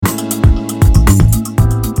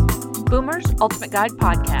Boomer's Ultimate Guide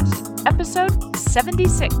Podcast, episode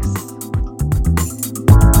 76.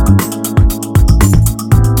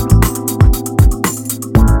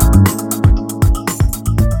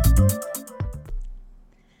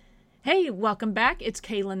 Hey, welcome back. It's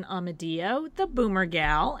Kaylin Amadeo, the Boomer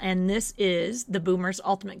Gal, and this is the Boomer's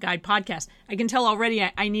Ultimate Guide Podcast. I can tell already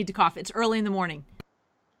I need to cough. It's early in the morning.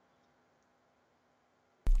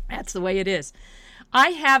 That's the way it is.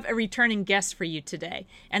 I have a returning guest for you today,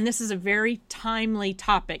 and this is a very timely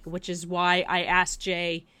topic, which is why I asked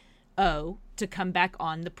Jae Oh to come back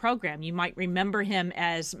on the program. You might remember him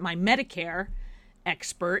as my Medicare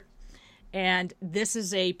expert, and this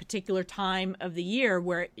is a particular time of the year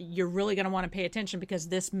where you're really going to want to pay attention because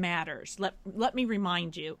this matters. Let me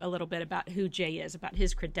remind you a little bit about who Jae is, about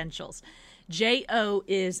his credentials. Jae Oh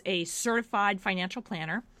is a certified financial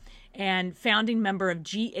planner and founding member of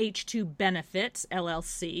GH2 Benefits,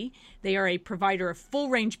 LLC. They are a provider of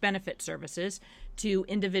full-range benefit services to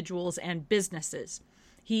individuals and businesses.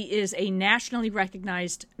 He is a nationally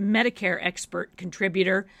recognized Medicare expert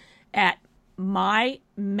contributor at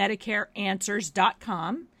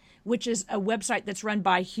MyMedicareAnswers.com, which is a website that's run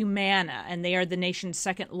by Humana, and they are the nation's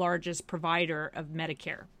second largest provider of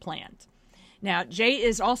Medicare plans. Now, Jae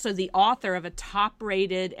is also the author of a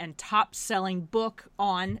top-rated and top-selling book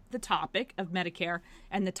on the topic of Medicare,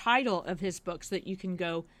 and the title of his book, so that you can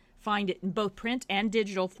go find it in both print and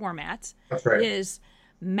digital formats, That's right. is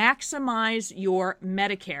Maximize Your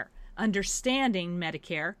Medicare, Understanding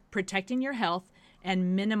Medicare, Protecting Your Health,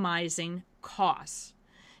 and Minimizing Costs.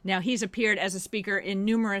 Now, he's appeared as a speaker in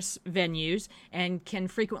numerous venues and can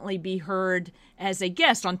frequently be heard as a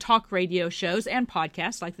guest on talk radio shows and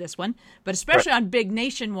podcasts like this one, but especially on big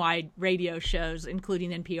nationwide radio shows, including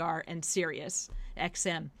NPR and Sirius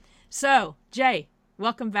XM. So, Jae,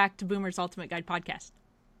 welcome back to Boomer's Ultimate Guide Podcast.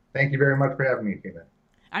 Thank you very much for having me, Tina.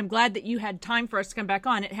 I'm glad that you had time for us to come back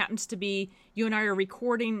on. It happens to be, you and I are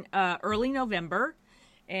recording early November,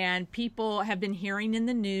 and people have been hearing in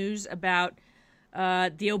the news about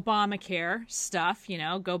the Obamacare stuff. You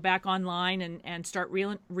know, go back online and start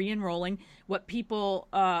re-enrolling. What people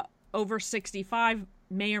over 65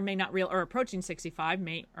 may or may not or approaching 65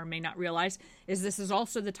 may or may not realize is this is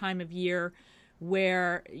also the time of year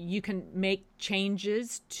where you can make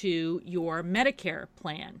changes to your Medicare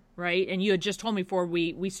plan, right? And you had just told me before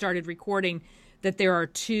we started recording that there are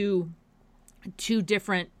two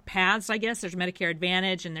different paths, I guess. There's Medicare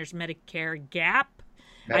Advantage and there's Medicare Gap.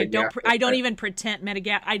 I don't even pretend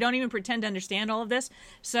to understand all of this.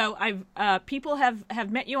 So people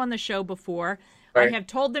have met you on the show before. Right. I have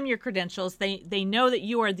told them your credentials. They know that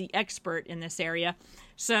you are the expert in this area.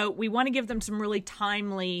 So we want to give them some really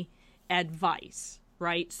timely advice,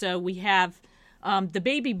 right? So we have the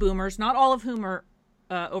baby boomers, not all of whom are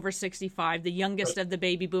over 65. The youngest of the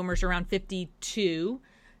baby boomers around 52.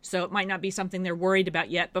 So it might not be something they're worried about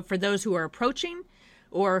yet. But for those who are approaching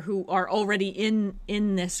or who are already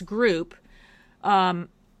in this group,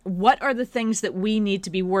 what are the things that we need to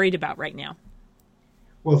be worried about right now?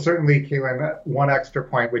 Well, certainly, Kaylin, one extra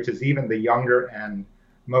point, which is even the younger end,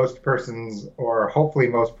 most persons, or hopefully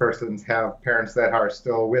most persons, have parents that are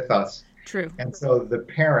still with us. True. And so the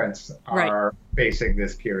parents are facing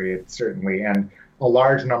this period, certainly. And a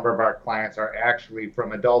large number of our clients are actually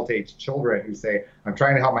from adult-age children who say, I'm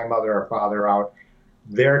trying to help my mother or father out.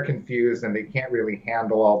 They're confused and they can't really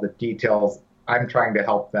handle all the details. I'm trying to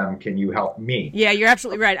help them. Can you help me? Yeah, you're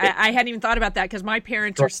absolutely right. I hadn't even thought about that because my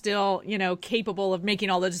parents are still, capable of making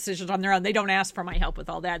all the decisions on their own. They don't ask for my help with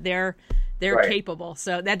all that. They're capable.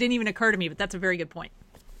 So that didn't even occur to me, but that's a very good point.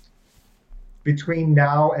 Between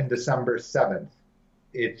now and December 7th,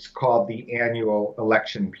 it's called the annual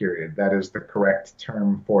election period. That is the correct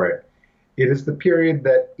term for it. It is the period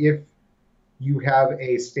that if you have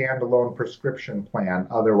a standalone prescription plan,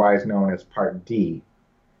 otherwise known as Part D,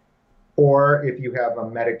 or if you have a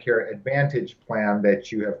Medicare Advantage plan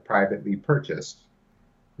that you have privately purchased,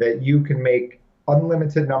 that you can make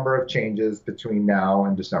unlimited number of changes between now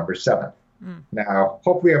and December 7th. Now,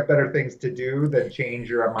 hopefully you have better things to do than change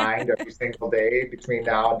your mind every single day between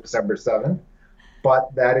now and December 7th,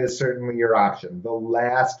 but that is certainly your option. The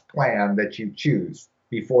last plan that you choose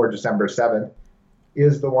before December 7th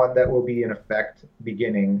is the one that will be in effect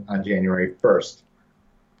beginning on January 1st.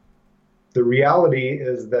 The reality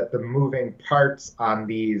is that the moving parts on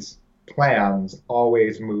these plans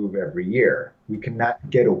always move every year. We cannot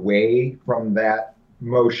get away from that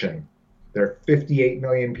motion. There are 58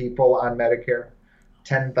 million people on Medicare.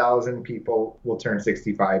 10,000 people will turn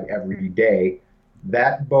 65 every day.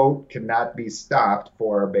 That boat cannot be stopped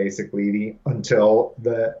for basically until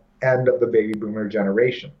the end of the baby boomer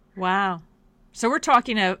generation. Wow. So we're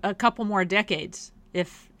talking a couple more decades,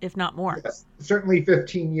 if not more. Yes, certainly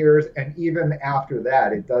 15 years, and even after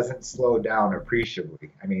that, it doesn't slow down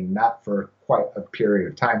appreciably. I mean, not for quite a period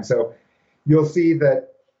of time. So you'll see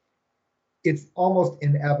that it's almost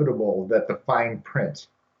inevitable that the fine print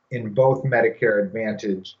in both Medicare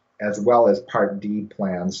Advantage as well as Part D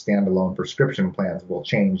plans, standalone prescription plans, will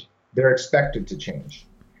change. They're expected to change.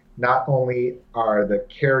 Not only are the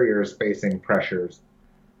carriers facing pressures,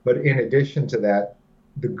 but in addition to that,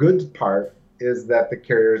 the good part is that the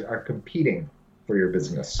carriers are competing for your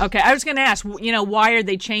business. Okay, I was going to ask, why are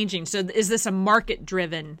they changing? So is this a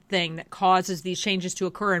market-driven thing that causes these changes to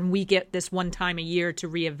occur, and we get this one time a year to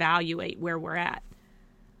reevaluate where we're at?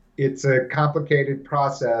 It's a complicated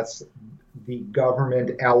process. The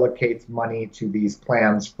government allocates money to these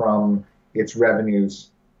plans from its revenues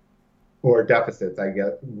or deficits, I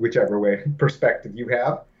guess, whichever way perspective you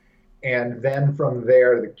have. And then from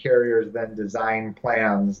there, the carriers then design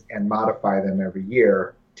plans and modify them every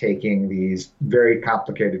year, taking these very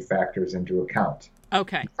complicated factors into account.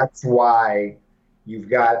 Okay. That's why you've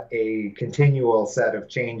got a continual set of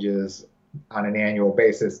changes on an annual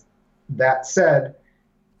basis. That said,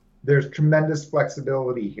 there's tremendous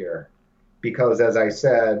flexibility here because, as I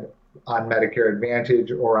said, on Medicare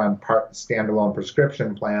Advantage or on standalone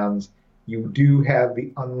prescription plans, you do have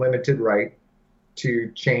the unlimited right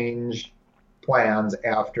to change plans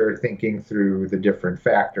after thinking through the different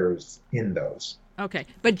factors in those. Okay,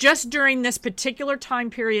 but just during this particular time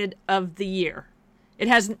period of the year, it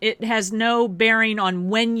has no bearing on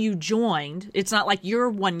when you joined. It's not like your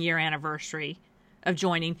 1 year anniversary of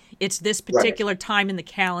joining. It's this particular time in the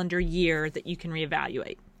calendar year that you can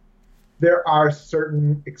reevaluate. There are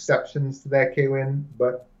certain exceptions to that, Kaylin,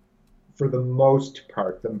 but for the most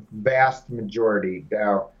part, the vast majority,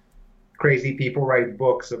 now, crazy people write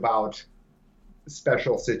books about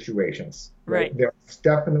special situations. Right. There's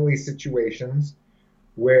definitely situations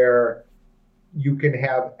where you can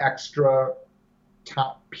have extra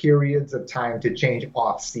periods of time to change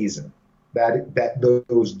off season.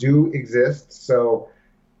 Those do exist. So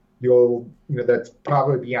that's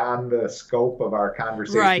probably beyond the scope of our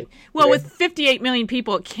conversation. Right. Well, with 58 million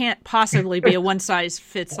people, it can't possibly be a one size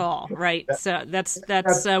fits all, right? So that's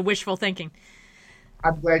wishful thinking.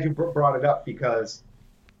 I'm glad you brought it up because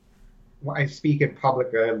I speak in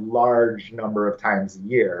public a large number of times a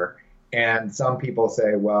year, and some people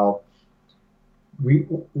say, well,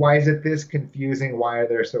 why is it this confusing? Why are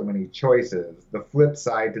there so many choices? The flip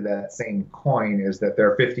side to that same coin is that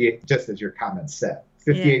there are 58, just as your comment said,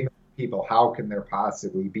 58 million people. How can there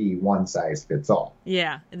possibly be one size fits all?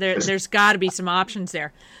 Yeah, there's got to be some options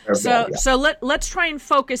there. So let's try and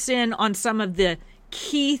focus in on some of the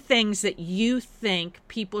key things that you think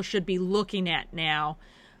people should be looking at now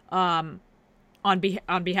on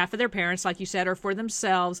behalf of their parents, like you said, or for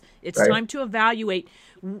themselves. It's time to evaluate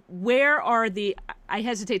where are I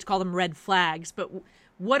hesitate to call them red flags, but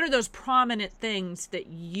what are those prominent things that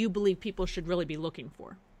you believe people should really be looking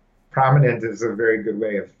for? Prominent is a very good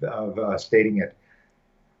way of stating it.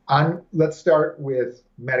 Let's start with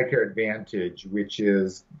Medicare Advantage, which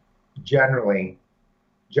is generally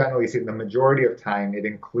seen the majority of time, it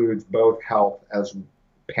includes both health as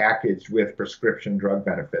packaged with prescription drug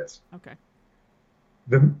benefits. Okay.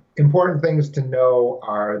 The important things to know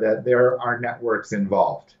are that there are networks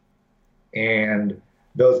involved, and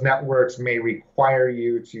those networks may require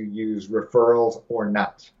you to use referrals or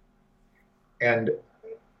not. And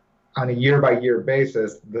on a year-by-year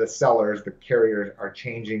basis, the sellers, the carriers, are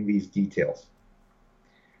changing these details.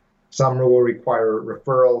 Some will require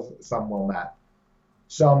referrals, some will not.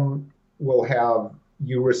 Some will have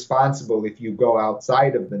you responsible if you go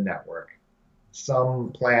outside of the network.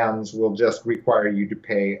 Some plans will just require you to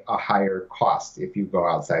pay a higher cost if you go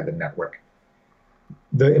outside the network.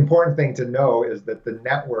 The important thing to know is that the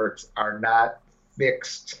networks are not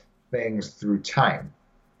fixed things through time.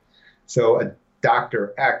 So a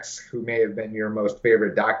Dr. X, who may have been your most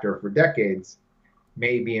favorite doctor for decades,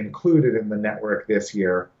 may be included in the network this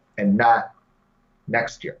year and not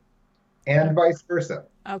next year, and vice versa.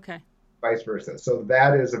 Okay. Vice versa. So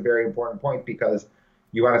that is a very important point because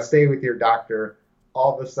you want to stay with your doctor.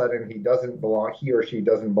 All of a sudden, he or she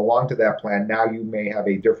doesn't belong to that plan. Now you may have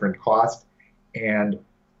a different cost, and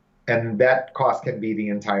that cost can be the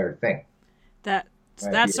entire thing.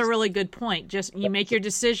 That's a really good point. Just you make your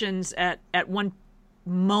decisions at one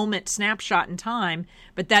moment snapshot in time,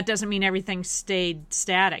 but that doesn't mean everything stayed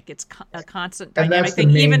static. It's a constant dynamic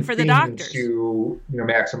thing, even for the doctors. To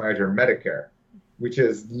maximize your Medicare, which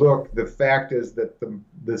is, look, the fact is that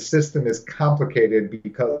the system is complicated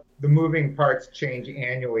because the moving parts change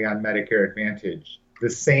annually on Medicare Advantage. The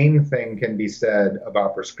same thing can be said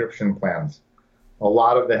about prescription plans. A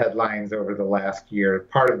lot of the headlines over the last year,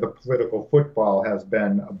 part of the political football has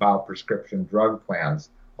been about prescription drug plans.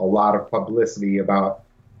 A lot of publicity about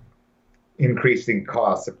increasing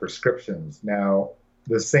costs of prescriptions. Now,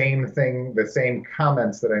 the same thing, the same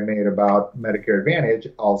comments that I made about Medicare Advantage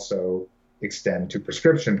also extend to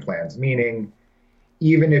prescription plans, meaning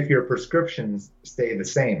even if your prescriptions stay the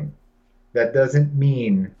same, that doesn't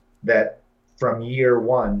mean that from year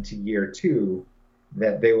one to year two,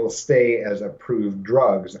 that they will stay as approved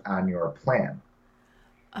drugs on your plan.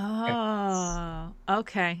 Oh,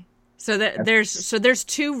 okay. So there's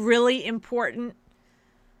two really important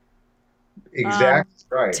exactly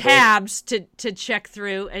right tabs to check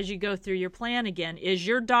through as you go through your plan again. Is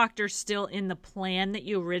your doctor still in the plan that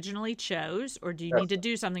you originally chose, or do you need to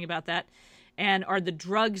do something about that? And are the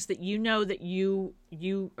drugs that you know that you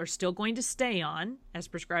are still going to stay on as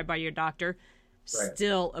prescribed by your doctor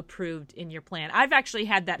still approved in your plan? I've actually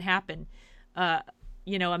had that happen. A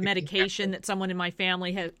medication that someone in my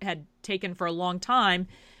family had taken for a long time,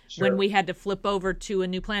 when we had to flip over to a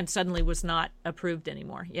new plan, suddenly was not approved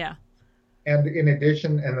anymore. Yeah. And in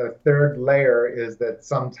addition, and the third layer is that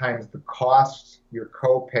sometimes the cost, your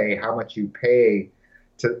copay, how much you pay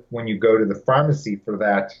to when you go to the pharmacy for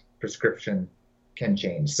that prescription can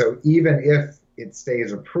change. So even if it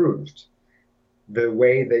stays approved, the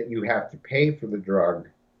way that you have to pay for the drug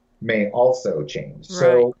may also change. Right.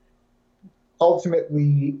 So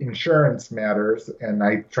ultimately, insurance matters, and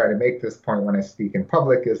I try to make this point when I speak in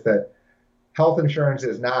public, is that health insurance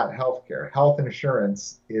is not healthcare. Health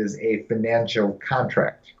insurance is a financial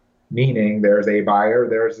contract, meaning there's a buyer,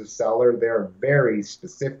 there's a seller, there are very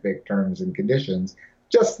specific terms and conditions,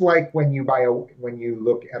 just like when you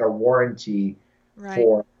look at a warranty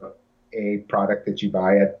for a product that you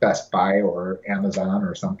buy at Best Buy or Amazon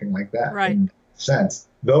or something like that. Right. In a sense,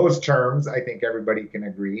 those terms, I think everybody can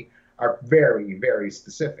agree, are very, very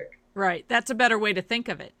specific. Right. That's a better way to think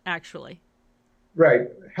of it, actually. Right.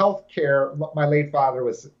 Healthcare. My late father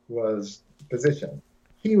was a physician.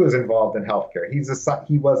 He was involved in healthcare. He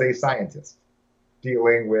was a scientist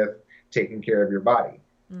dealing with taking care of your body.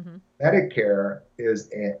 Mm-hmm. Medicare is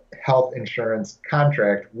a health insurance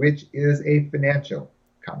contract, which is a financial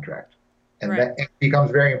contract. And that becomes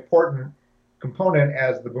a very important component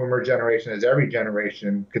as the boomer generation, as every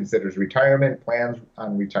generation considers retirement, plans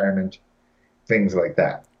on retirement, things like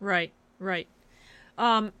that. Right.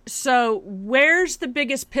 So where's the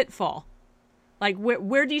biggest pitfall? Like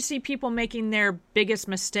where do you see people making their biggest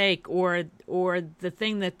mistake or the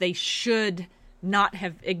thing that they should not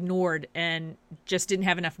have ignored and just didn't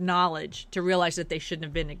have enough knowledge to realize that they shouldn't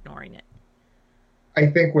have been ignoring it? I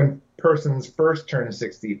think when persons first turn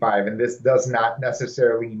 65, and this does not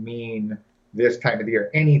necessarily mean this time of the year,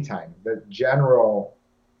 anytime, the general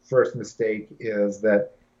first mistake is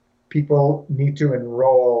that people need to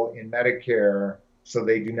enroll in Medicare so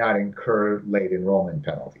they do not incur late enrollment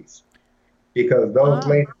penalties. Because those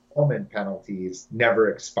late enrollment penalties never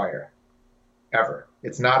expire, ever.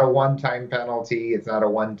 It's not a one-time penalty. It's not a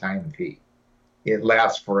one-time fee. It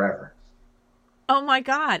lasts forever. Oh, my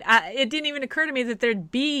God. It didn't even occur to me that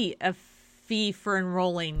there'd be a fee for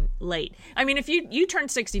enrolling late. I mean, if you turn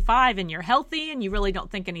 65 and you're healthy and you really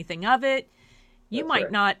don't think anything of it, you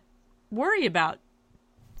might not worry about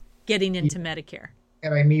getting into Medicare.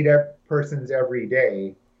 And I meet persons every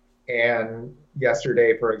day. And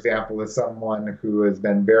yesterday, for example, is someone who has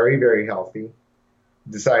been very, very healthy,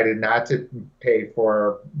 decided not to pay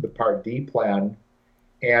for the Part D plan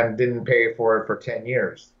and didn't pay for it for 10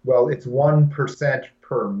 years. Well, it's 1%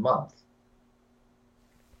 per month.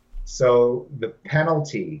 So the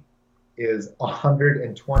penalty is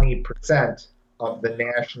 120% of the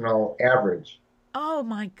national average. Oh,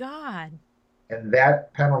 my God. And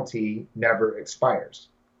that penalty never expires.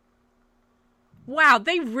 Wow,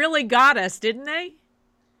 they really got us, didn't they?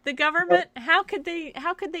 The government? How could they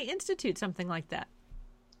institute something like that?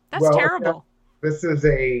 That's terrible. This is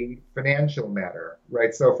a financial matter,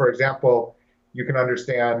 right? So, for example, you can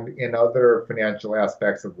understand in other financial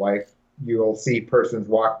aspects of life, you'll see persons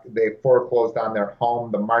they foreclosed on their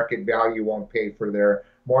home, the market value won't pay for their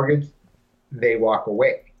mortgage, they walk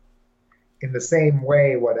away. In the same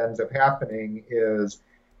way, what ends up happening is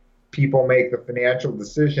people make the financial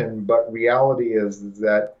decision, but reality is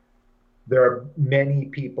that there are many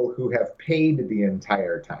people who have paid the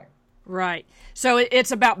entire time. Right. So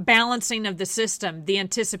it's about balancing of the system. The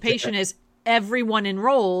anticipation is everyone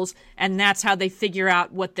enrolls, and that's how they figure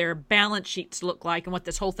out what their balance sheets look like and what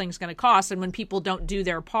this whole thing's going to cost. And when people don't do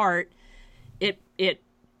their part, it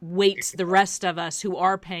weights the rest of us who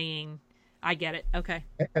are paying I get it. Okay.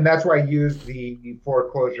 And that's why I used the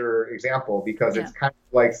foreclosure example, because Yeah. it's kind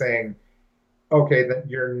of like saying, okay, that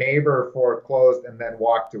your neighbor foreclosed and then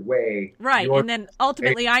walked away. Right. Your And then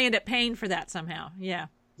ultimately I end up paying for that somehow. Yeah.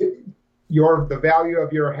 the value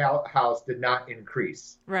of your house did not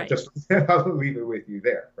increase. Right. Just I'll leave it with you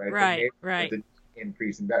there, right? The Right. neighborhood Right. did not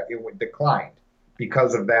increase in value; it declined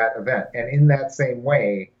because of that event. And in that same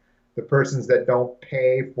way, the persons that don't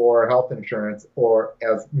pay for health insurance, or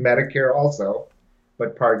as Medicare also,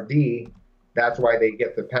 but Part D, that's why they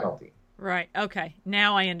get the penalty. Right. Okay.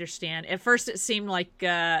 Now I understand. At first, it seemed like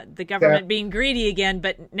the That government being greedy again,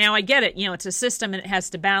 but now I get it. You know, it's a system and it has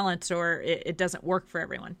to balance, or it doesn't work for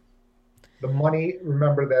everyone. the money,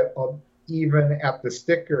 remember that even at the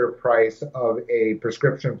sticker price of a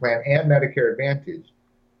prescription plan and Medicare Advantage,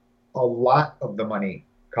 a lot of the money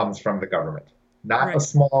comes from the government, not a Right.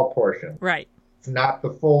 small portion. Right. It's not the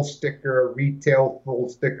full sticker, retail full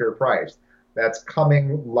sticker price. That's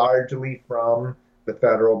coming largely from the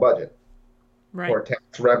federal budget Right. or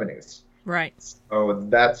tax revenues. Right. So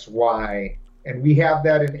that's why, and we have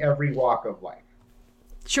that in every walk of life.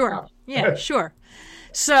 Sure. Yeah. Sure.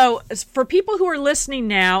 So for people who are listening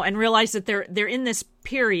now and realize that they're in this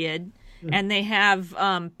period and they have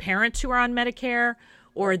parents who are on Medicare,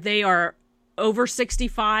 or they are over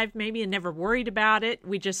 65 maybe and never worried about it,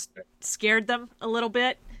 we just scared them a little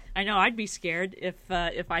bit. I know I'd be scared if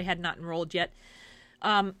I had not enrolled yet.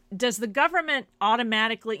 Does the government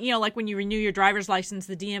automatically, you know, like when you renew your driver's license,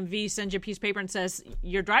 the DMV sends you a piece of paper and says,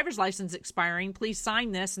 your driver's license is expiring, please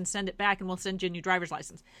sign this and send it back and we'll send you a new driver's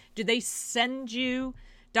license. Do they send you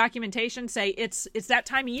documentation, say it's that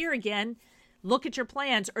time of year again, look at your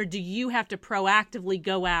plans, or do you have to proactively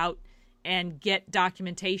go out and get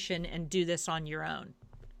documentation and do this on your own?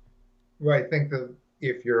 Well, I think that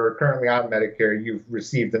if you're currently on Medicare, you've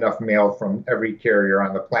received enough mail from every carrier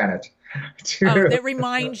on the planet Oh, to that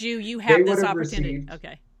reminds you they have would this have opportunity. received,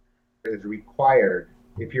 Okay. is required,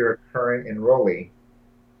 if you're a current enrollee,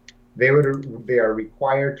 they are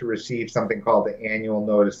required to receive something called the annual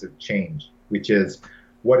notice of change, which is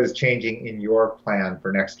what is changing in your plan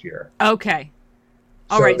for next year. Okay.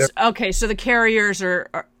 All So right. there- Okay. So the carriers are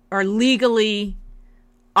legally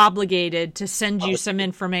obligated to send you some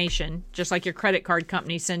information, just like your credit card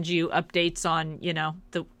company sends you updates on, you know,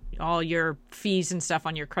 all your fees and stuff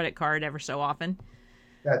on your credit card ever so often.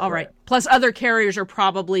 That's All right. Plus, other carriers are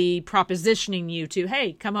probably propositioning you to,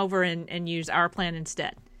 hey, come over and use our plan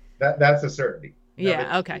instead. That's a certainty.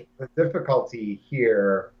 Yeah. Okay. The difficulty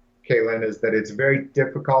here, Kaylin, is that it's very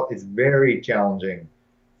difficult, it's very challenging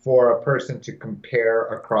for a person to compare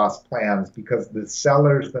across plans because the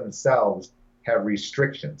sellers themselves have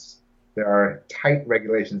restrictions. There are tight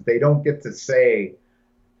regulations. They don't get to say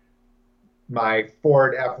my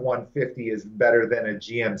Ford F-150 is better than a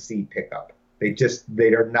GMC pickup.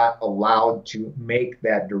 They are not allowed to make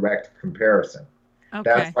that direct comparison. Okay.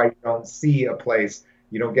 That's why you don't see a place,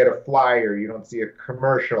 you don't get a flyer, you don't see a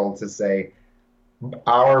commercial to say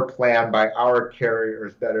our plan by our carrier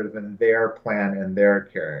is better than their plan and their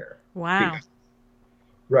carrier. Wow.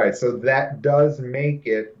 Right. So that does make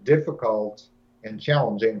it difficult and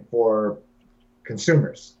challenging for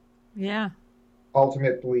consumers. Yeah.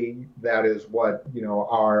 Ultimately, that is what,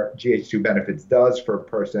 our GH2 benefits does for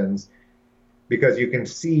persons, because you can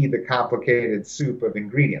see the complicated soup of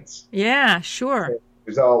ingredients. Yeah, sure. So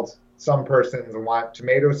results, some persons want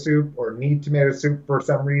tomato soup or need tomato soup for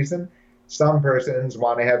some reason. Some persons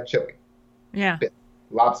want to have chili. Yeah.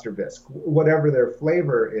 Lobster bisque, whatever their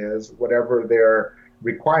flavor is, whatever their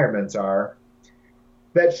requirements are.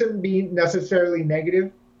 That shouldn't be necessarily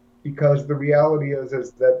negative, because the reality is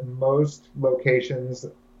that most locations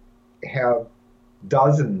have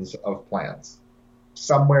dozens of plans,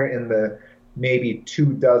 somewhere in the maybe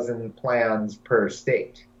 24 plans per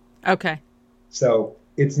state. Okay. So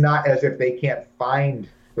it's not as if they can't find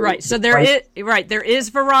right. So there is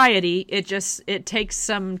variety. It takes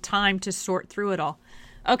some time to sort through it all.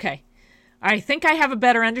 Okay. I think I have a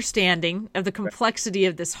better understanding of the complexity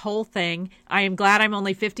of this whole thing. I am glad I'm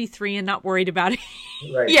only 53 and not worried about it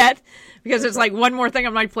yet, because it's like one more thing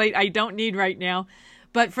on my plate I don't need right now.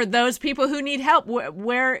 But for those people who need help,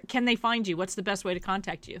 where can they find you? What's the best way to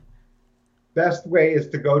contact you? Best way is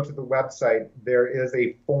to go to the website. There is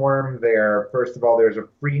a form there. First of all, there's a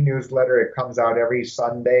free newsletter. It comes out every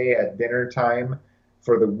Sunday at dinner time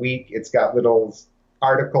for the week. It's got little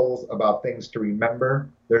articles about things to remember.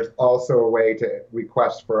 There's also a way to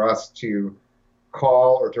request for us to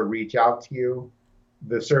call or to reach out to you.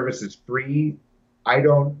 The service is free. There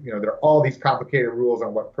are all these complicated rules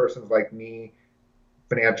on what persons like me,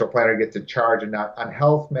 financial planner, get to charge and not. On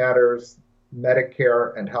health matters,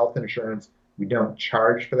 Medicare, and health insurance. We don't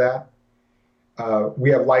charge for that. We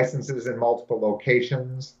have licenses in multiple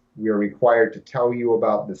locations. We are required to tell you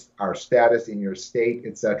about our status in your state,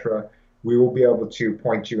 etc. We will be able to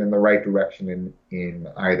point you in the right direction in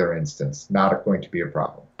either instance. Not going to be a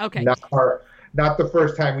problem. Okay. Not the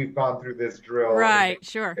first time we've gone through this drill. Right,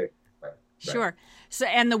 sure. Okay. Right. Sure. So,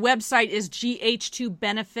 and the website is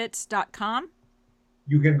gh2benefits.com.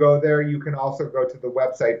 You can go there. You can also go to the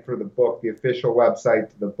website for the book. The official website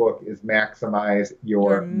to the book is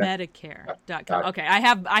maximizeyourmedicare.com. Okay,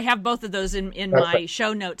 I have both of those in my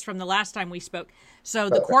show notes from the last time we spoke. So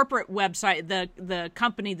the corporate website, the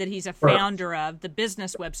company that he's a founder of, the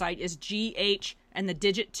business website is GH and the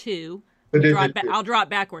digit 2. I'll draw it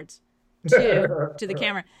backwards. 2 to the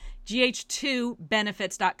camera.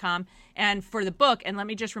 gh2benefits.com. And for the book, and let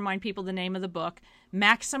me just remind people the name of the book,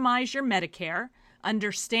 Maximize Your Medicare,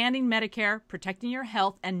 Understanding Medicare, Protecting Your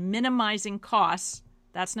Health, and Minimizing Costs.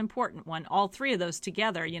 That's an important one. All three of those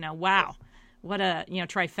together, wow, what a,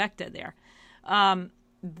 trifecta there.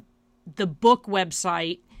 The book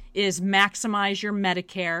website is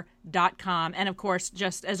maximizeyourmedicare.com. And of course,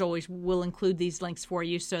 just as always, we'll include these links for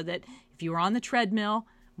you so that if you are on the treadmill,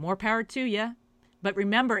 more power to you. But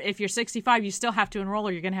remember, if you're 65, you still have to enroll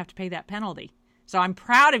or you're going to have to pay that penalty. So I'm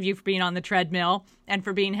proud of you for being on the treadmill and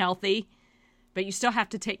for being healthy. But you still have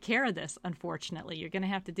to take care of this, unfortunately. You're going to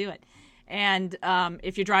have to do it. And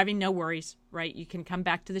if you're driving, no worries, right? You can come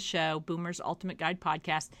back to the show, Boomer's Ultimate Guide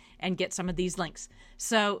Podcast, and get some of these links.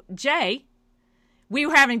 So, Jay, we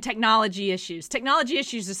were having technology issues. Technology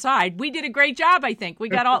issues aside, we did a great job, I think. We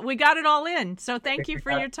got it all in. So thank you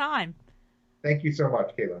for your time. Thank you so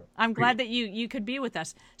much, Kayla. I'm glad that you could be with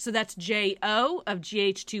us. So that's Jae Oh of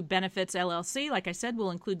GH2 Benefits LLC. Like I said,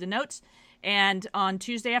 we'll include the notes. And on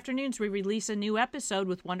Tuesday afternoons, we release a new episode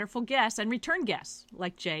with wonderful guests and return guests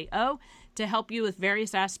like Jae Oh to help you with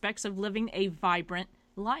various aspects of living a vibrant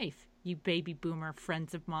life, you baby boomer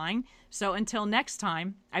friends of mine. So until next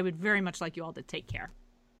time, I would very much like you all to take care.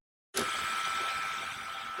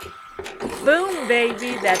 Boom,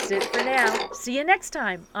 baby. That's it for now. See you next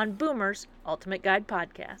time on Boomer's Ultimate Guide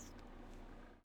Podcast.